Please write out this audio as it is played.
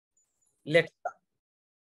Let's start.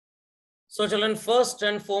 So children, first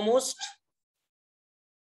and foremost,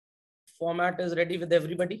 format is ready with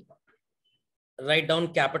everybody. Write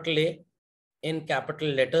down capital A in capital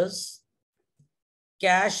letters.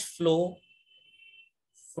 Cash flow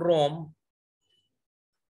from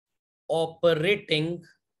operating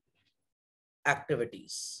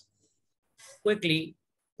activities. Quickly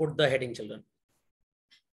put the heading, children.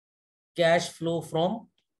 Cash flow from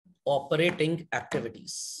operating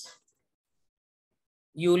activities.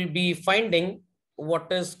 You will be finding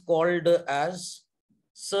what is called as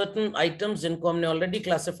certain items जिनको हमने already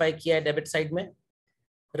classify किया है debit side में.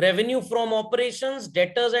 Revenue from operations,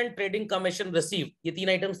 debtors and trading commission received. ये तीन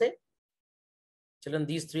items थे. Children,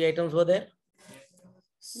 these three items were there.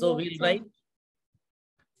 So we'll write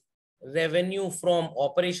revenue from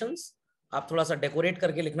operations. आप थोड़ा सा decorate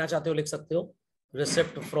करके लिखना चाहते हो लिख सकते हो.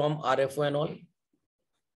 Receipt from RFO and all.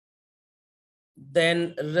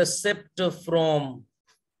 Then receipt from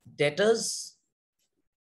debtors.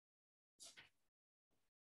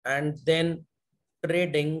 And then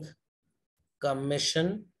trading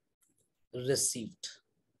commission received.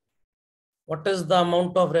 What is the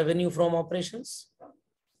amount of revenue from operations?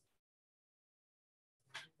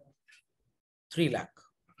 3 lakh.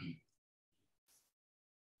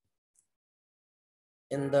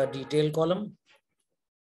 In the detail column,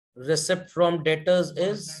 receipt from debtors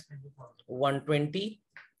is 120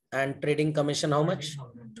 and trading commission how much?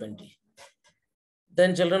 20.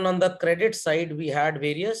 Then children, on the credit side, we had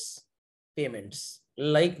various payments.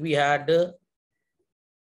 Like we had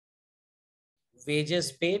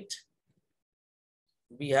wages paid.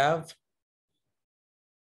 We have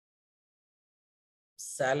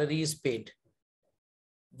salaries paid.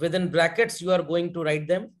 Within brackets, you are going to write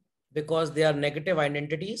them because they are negative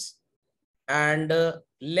identities, and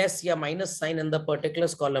less या minus sign in the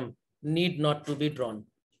particulars column need not to be drawn.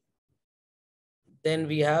 Then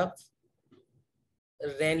we have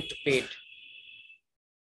rent paid.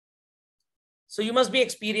 So you must be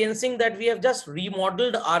experiencing that we have just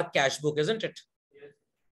remodeled our cash book, isn't it? Yes.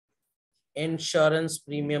 Insurance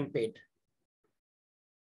premium paid.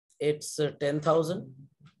 It's 10,000.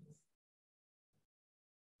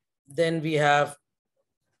 Then we have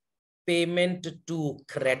payment to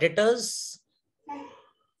creditors.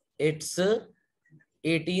 It's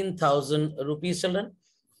 18,000 rupees, children.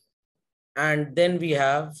 And then we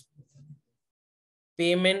have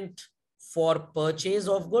payment for purchase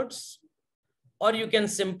of goods, or you can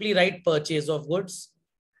simply write purchase of goods,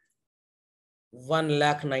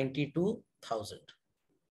 1,92,000.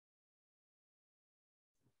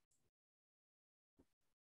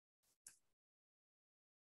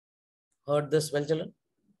 Heard this well, children?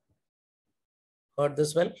 Heard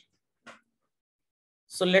this well?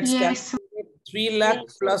 So let's calculate 3 lakh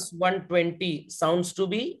plus 120 sounds to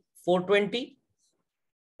be 420.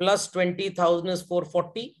 Plus 20,000 is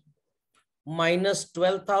 440. Minus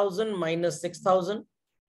 12,000 minus 6,000.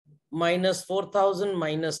 Minus 4,000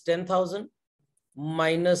 minus 10,000.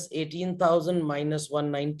 Minus 18,000 minus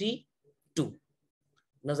 192.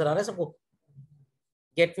 Nazar aa raha hai sabko?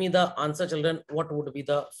 Get me the answer, children. What would be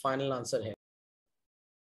the final answer here?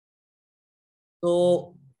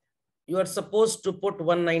 So you are supposed to put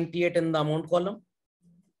 198 in the amount column.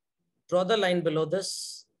 Draw the line below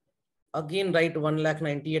this. Again, write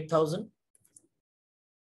 1,98,000.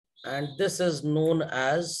 And this is known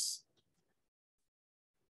as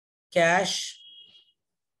cash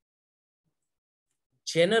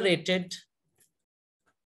generated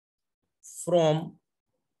from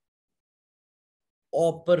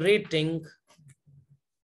operating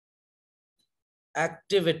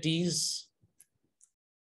activities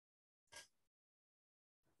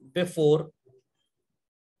before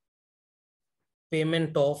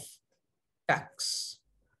payment of tax.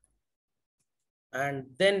 And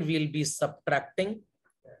then we'll be subtracting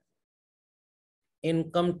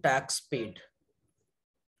income tax paid.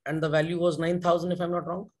 And the value was 9,000 if I'm not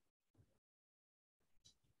wrong.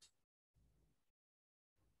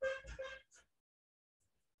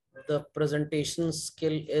 The presentation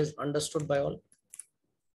skill is understood by all.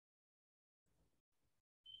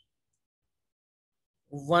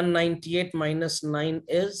 198 minus 9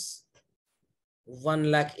 is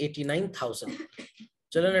 1,89,000.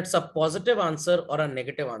 Children, it's a positive answer or a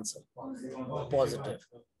negative answer? Positive.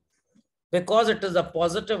 Because it is a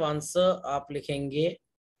positive answer, आप लिखेंगे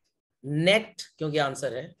net क्योंकि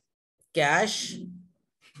answer है cash.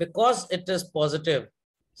 Because it is positive,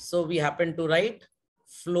 so we happen to write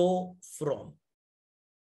flow from.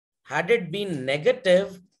 Had it been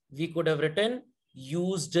negative, we could have written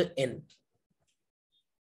used in.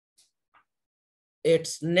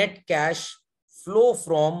 It's net cash flow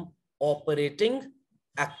from operating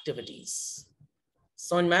activities.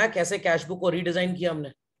 समझ में आया कैसे cash book को redesign किया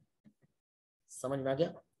हमने? समझ में आ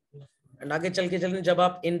गया? एंड आगे चल के चलें, जब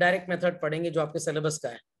आप इनडायरेक्ट मेथड पढ़ेंगे जो आपके सिलेबस का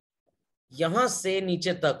है, यहां से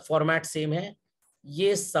नीचे तक फॉर्मेट सेम है,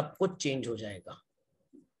 ये सब कुछ चेंज हो जाएगा।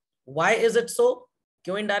 Why is it so?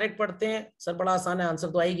 क्यों इनडायरेक्ट पढ़ते हैं? सर बड़ा आसान है,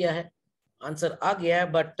 आंसर तो आ ही गया है। आंसर आ गया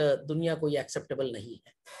है, बट दुनिया कोई एक्सेप्टेबल नहीं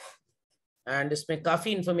है एंड इसमें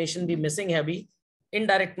काफी इंफॉर्मेशन भी मिसिंग है। अभी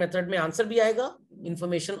इनडायरेक्ट मेथड में आंसर भी आएगा,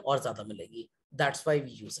 इंफॉर्मेशन और ज्यादा मिलेगी, that's why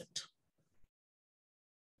we use it.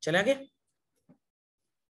 चले आगे,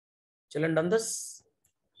 चलें done this,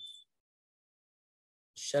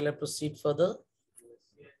 shall I proceed further?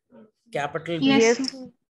 Capital B. Yes.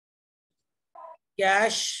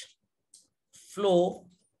 Cash flow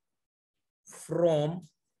from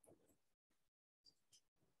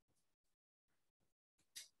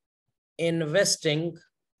investing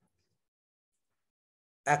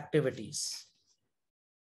activities.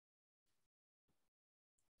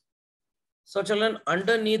 So children,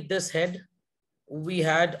 underneath this head we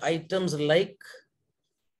had items like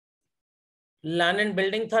land and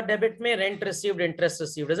building था debit में, rent received, interest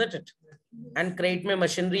received, isn't it? And credit में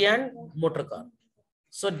machinery and motor car.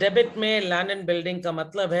 So debit में land and building का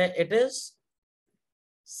मतलब है it is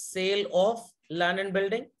sale of land and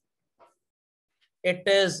building, it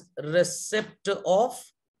is receipt of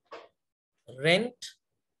rent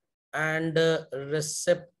and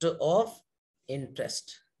receipt of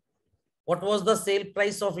interest. What was the sale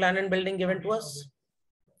price of land and building given to us?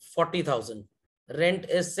 40,000. Rent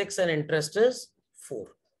is 6 and interest is 4.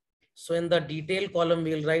 So in the detail column,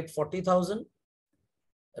 we'll write 40,000.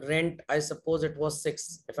 Rent, I suppose it was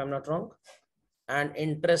 6, if I'm not wrong. And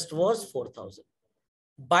interest was 4,000.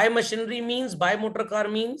 Buy machinery means, buy motor car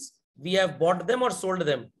means, we have bought them or sold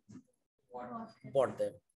them? Bought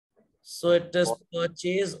them. So it is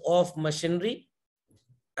purchase of machinery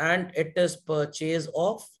and it is purchase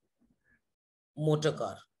of motor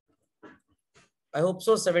car. I hope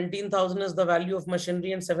so. 17,000 is the value of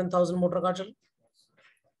machinery and 7,000 motor car.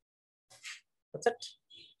 That's it.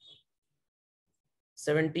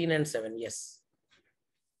 17 and 7, yes.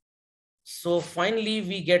 So finally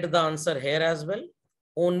we get the answer here as well.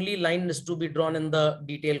 Only line is to be drawn in the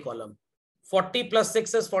detail column. 40 plus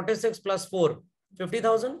 6 is 46 plus 4,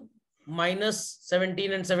 50,000 minus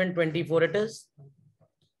 17 and 7, 24. It is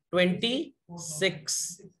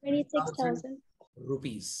 26,000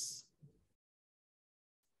 rupees.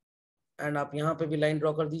 And आप यहाँ पे भी line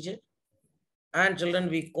draw कर दीजिए. And children,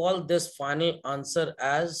 we call this final answer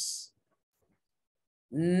as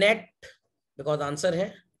net, because answer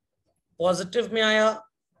है positive में आया,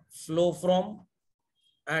 flow from,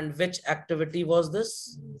 and which activity was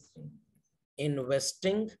this?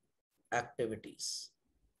 Investing activities.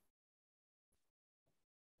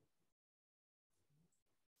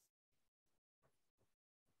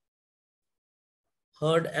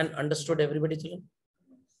 Heard and understood everybody children?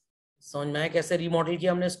 समझ में आया कैसे रीमॉडल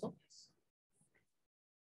किया हमने इसको?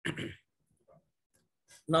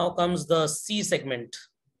 Now comes the C segment.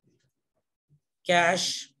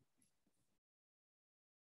 Cash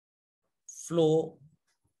flow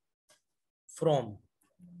from.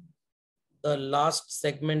 The last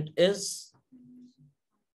segment is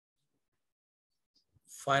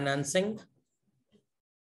financing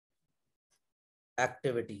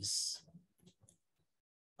activities.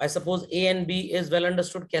 I suppose A and B is well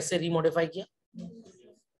understood. कैसे remodify किया?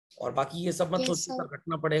 और बाकी ये सब मत सोचिए सर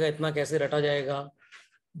रटना पड़ेगा, इतना कैसे रटा जाएगा?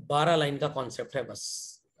 12 लाइन का कॉन्सेप्ट है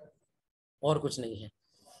बस, और कुछ नहीं है।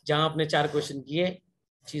 जहां आपने 4 क्वेश्चन किए,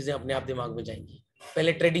 चीजें अपने आप दिमाग में जाएंगी।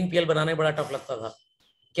 पहले ट्रेडिंग पीएल बनाने बड़ा टफ लगता था,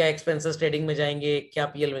 क्या एक्सपेंसेस ट्रेडिंग में जाएंगे, क्या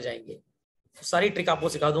पीएल में जाएंगे। तो सारी ट्रिक आपको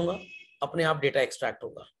सिखा दूंगा, अपने आप डेटा एक्सट्रैक्ट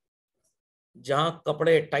होगा। जहां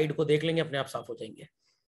कपड़े टाइट को देख लेंगे, अपने आप साफ हो जाएंगे।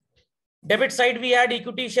 Debit side we add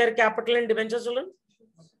equity, share capital and debentures children.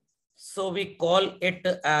 So we call it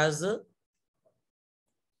as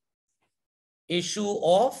issue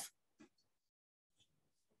of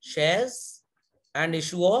shares and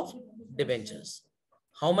issue of debentures.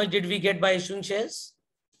 How much did we get by issuing shares?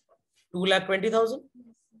 2,20,000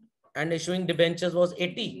 and issuing debentures was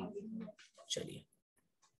 80. Chaliye.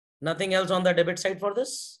 Nothing else on the debit side for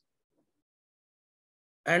this.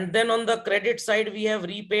 And then on the credit side, we have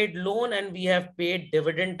repaid loan and we have paid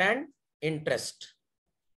dividend and interest.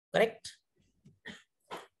 Correct?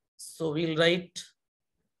 So we'll write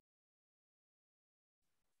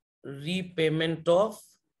repayment of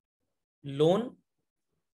loan,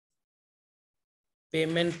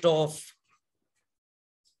 payment of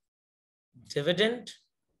dividend,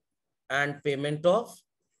 and payment of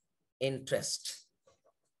interest.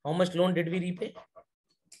 How much loan did we repay?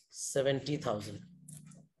 70,000.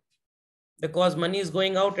 Because money is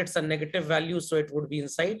going out, it's a negative value, so it would be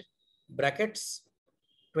inside brackets.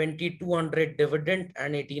 2,200 dividend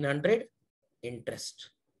and 1,800 interest.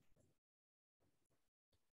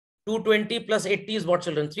 220 plus 80 is what,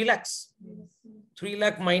 children? 3 lakhs. 3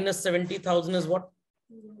 lakh minus 70,000 is what?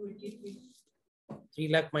 3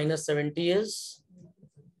 lakh minus 70 is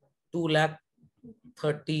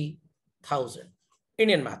 2,30,000.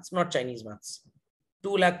 Indian maths, not Chinese maths.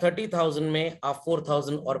 2,30,000 में आप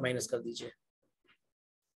 4,000 और minus कर दीजिए.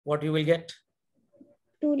 What you will get?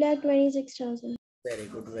 2,26,000. Very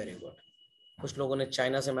good, very good. कुछ लोगों ने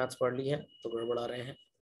China से maths पढ़ ली है तो गड़बड़ा रहे हैं.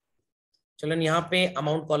 चलो यहाँ पे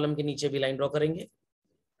अमाउंट कॉलम के नीचे भी लाइन ड्रॉ करेंगे.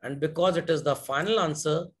 And because it is the final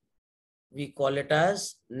answer, we call it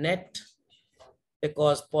as net.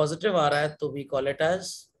 Because positive आ रहा है तो we call it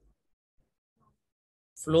as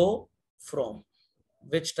flow from.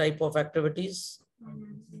 Which type of activities?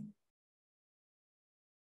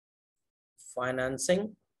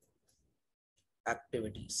 Financing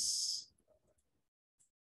activities.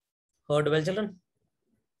 Heard well, children?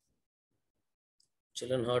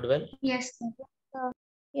 Children heard well? Yes, sir.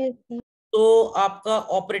 Yes, sir. तो आपका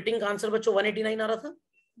operating का answer बच्चों 189 आ रहा था,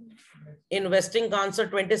 investing का आंसर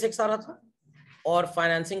 26 आ रहा था, और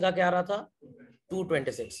फाइनेंसिंग का क्या आ रहा था?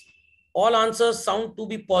 226. All answers sound to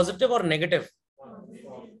be positive और negative.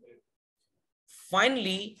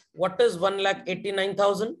 Finally what is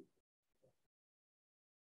 1,89,000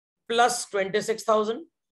 plus 26,000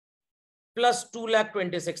 plus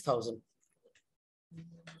 2,26,000?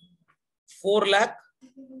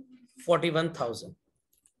 4,41,000.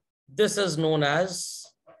 This is known as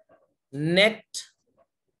net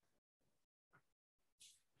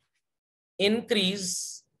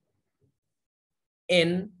increase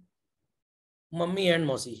in mummy and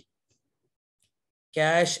mausi,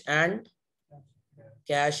 cash and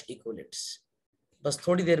cash equivalents. बस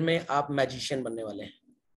थोड़ी देर में आप मैजिशियन बनने वाले हैं.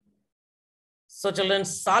 So children,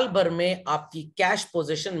 साल भर में आपकी कैश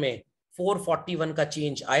पोजीशन में 441 का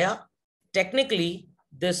चेंज आया. Technically,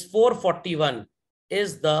 this 441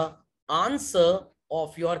 is the answer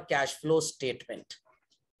of your cash flow statement.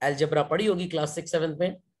 Algebra पढ़ी होगी class 6-7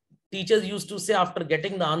 में. Teachers used to say after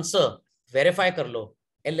getting the answer, verify कर लो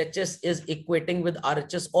LHS is equating with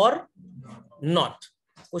RHS or not.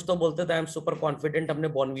 कुछ तो बोलते थे I am super confident, हमने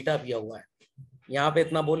Bournvita पिया हुआ है. यहाँ पे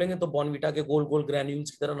इतना बोलेंगे तो बॉर्नवीटा के गोल गोल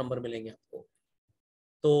ग्रैन्यूल्स की तरह नंबर मिलेंगे आपको.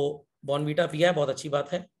 तो बॉर्नवीटा पिया है, बहुत अच्छी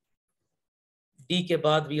बात है. D के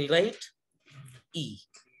बाद we'll write E.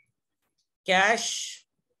 Cash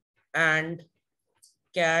and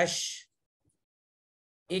cash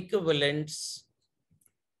equivalents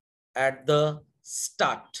at the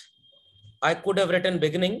start. I could have written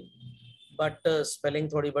beginning, but spelling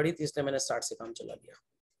थोड़ी बड़ी थी इसलिए मैंने start से काम चला दिया.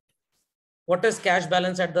 What is cash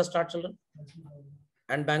balance at the start, children?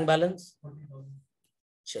 And bank balance?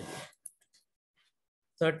 चलिए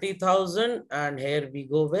 30,000 and here we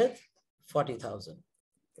go with 40,000.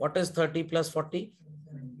 What is 30 plus 40?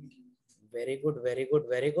 Very good, very good,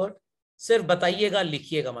 very good. सिर्फ बताइएगा,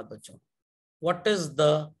 लिखिएगा मत बच्चों. What is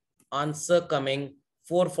the answer coming?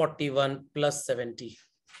 441 plus 70.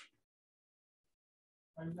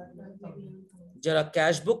 जरा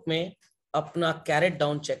cash book में अपना carried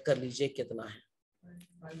down check कर लीजिए कितना है.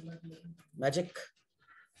 मैजिक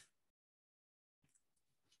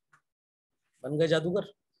बन गए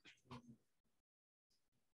जादूगर.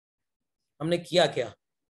 हमने किया क्या?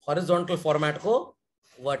 हॉरिजॉन्टल फॉर्मेट को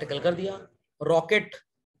वर्टिकल कर दिया. रॉकेट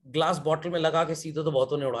ग्लास बॉटल में लगा के सीधे तो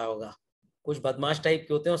बहुतों ने उड़ाया होगा. कुछ बदमाश टाइप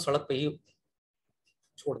के होते हैं और सड़क पे ही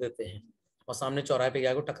छोड़ देते हैं और सामने चौराहे पे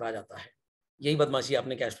गया को टकरा जाता है. यही बदमाशी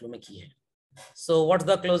आपने कैश फ्लो में की है. So what's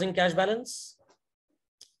the closing cash balance?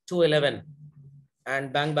 211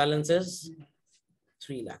 and bank balance is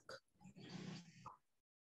 3 lakh.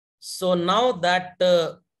 So now that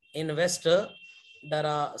investor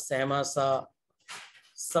डरा सहमा सा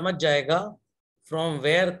समझ जाएगा from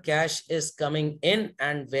where cash is coming in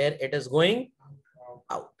and where it is going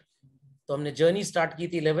out. तो हमने जर्नी स्टार्ट की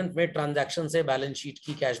थी 11th में ट्रांजैक्शन से बैलेंस शीट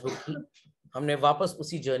की, कैश बुक की. हमने वापस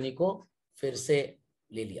उसी जर्नी को फिर से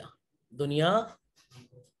ले लिया. दुनिया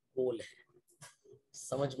गोल है.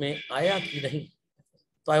 समझ में आया कि नहीं?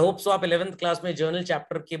 तो आई होप सो आप 11th क्लास में जर्नल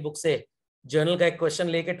चैप्टर की बुक से जर्नल का एक क्वेश्चन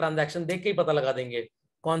लेके ट्रांजैक्शन देख के ही पता लगा देंगे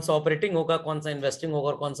कौन सा ऑपरेटिंग होगा, कौन सा इन्वेस्टिंग होगा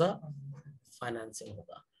और कौन सा फाइनेंसिंग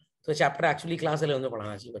होगा. तो चैप्टर एक्चुअली क्लास 11 में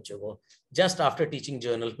पढ़ाना चाहिए बच्चों को, जस्ट आफ्टर टीचिंग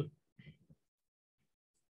जर्नल.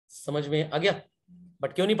 समझ में आ गया?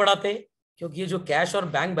 बट क्यों नहीं पढ़ाते? क्योंकि ये जो कैश और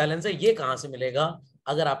बैंक बैलेंस है ये कहां से मिलेगा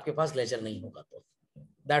अगर आपके पास लेजर नहीं होगा तो.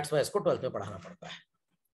 दैट्स व्हाई इसको 12th में पढ़ाना पड़ता है.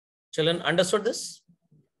 Children understood this?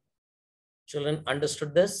 Children,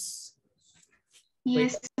 understood this?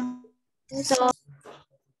 Yes. So,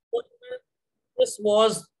 This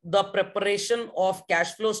was the preparation of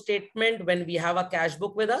cash flow statement when we have a cash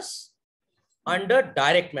book with us under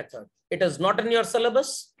direct method. It is not in your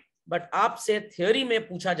syllabus, but आपसे theory में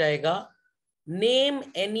पूछा जाएगा name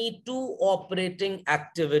any 2 operating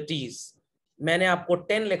activities. मैंने आपको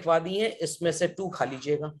 10 लिखवा दी हैं, इसमें से 2 खा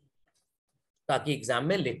लीजिएगा ताकि एग्जाम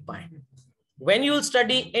में लिख पाए. When you will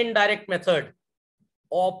study indirect method,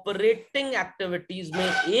 operating activities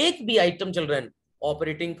में एक भी आइटम चल रहा है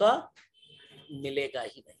ऑपरेटिंग का मिलेगा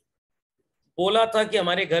ही नहीं. बोला था कि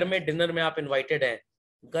हमारे घर में डिनर में आप इनवाइटेड हैं,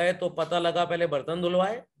 गए तो पता लगा पहले बर्तन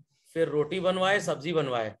धुलवाए, फिर रोटी बनवाए, सब्जी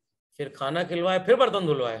बनवाए, फिर खाना खिलवाए, फिर बर्तन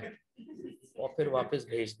धुलवाए और फिर वापस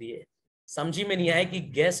भेज दिए. समझी में नहीं आया कि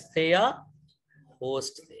गेस्ट थे या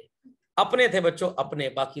होस्ट थे. अपने थे बच्चों, अपने,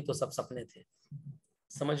 बाकी तो सब सपने थे.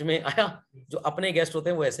 समझ में आया? जो अपने गेस्ट होते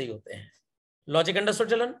हैं वो ऐसे ही होते हैं. Logic understood,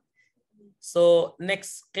 children? So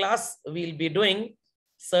next class we'll be doing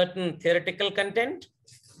certain theoretical content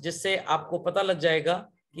जिससे आपको पता लग जाएगा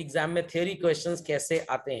कि एग्जाम में theory questions कैसे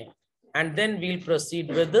आते हैं, and then we'll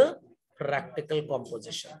proceed with the practical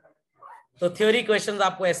composition. तो theory questions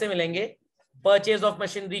आपको ऐसे मिलेंगे. Purchase of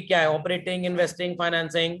machinery क्या है? Operating, investing,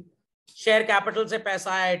 financing. Share capital से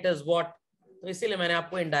पैसा आया, it is what? तो इसीलिए मैंने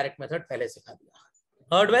आपको indirect method पहले सिखा दिया.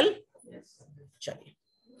 Heard well? Yes. चलिए.